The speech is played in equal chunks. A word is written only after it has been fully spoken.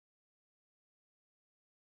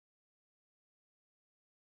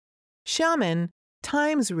Xiamen,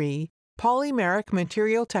 Timesrui, Polymeric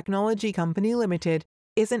Material Technology Company Limited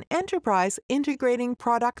is an enterprise integrating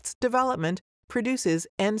products development, produces,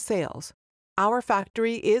 and sales. Our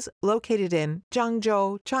factory is located in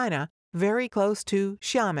Zhangzhou, China, very close to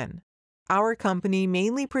Xiamen. Our company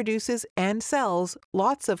mainly produces and sells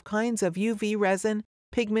lots of kinds of UV resin,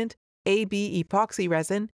 pigment, AB epoxy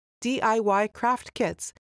resin, DIY craft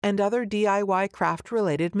kits, and other DIY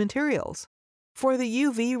craft-related materials. For the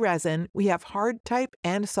UV resin, we have hard type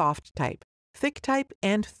and soft type, thick type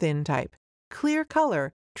and thin type, clear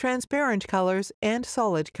color, transparent colors, and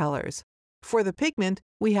solid colors. For the pigment,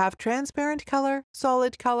 we have transparent color,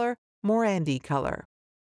 solid color, Morandi color.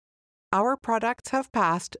 Our products have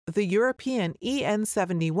passed the European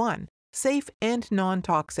EN71, safe and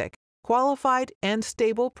non-toxic, qualified and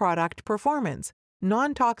stable product performance,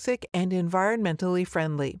 non-toxic and environmentally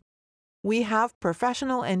friendly. We have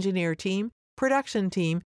professional engineer team, production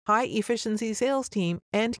team, high-efficiency sales team,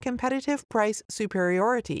 and competitive price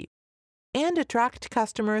superiority, and attract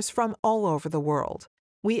customers from all over the world.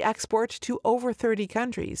 We export to over 30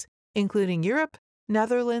 countries, including Europe,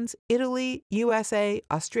 Netherlands, Italy, USA,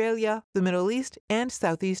 Australia, the Middle East, and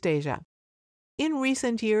Southeast Asia. In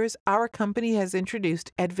recent years, our company has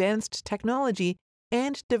introduced advanced technology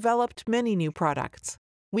and developed many new products.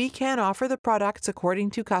 We can offer the products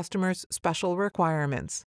according to customers' special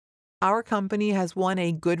requirements. Our company has won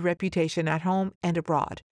a good reputation at home and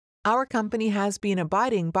abroad. Our company has been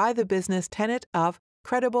abiding by the business tenet of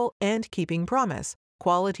credible and keeping promise,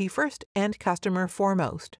 quality first and customer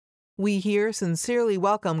foremost. We here sincerely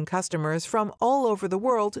welcome customers from all over the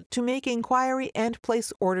world to make inquiry and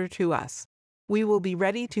place order to us. We will be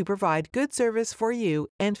ready to provide good service for you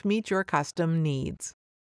and meet your custom needs.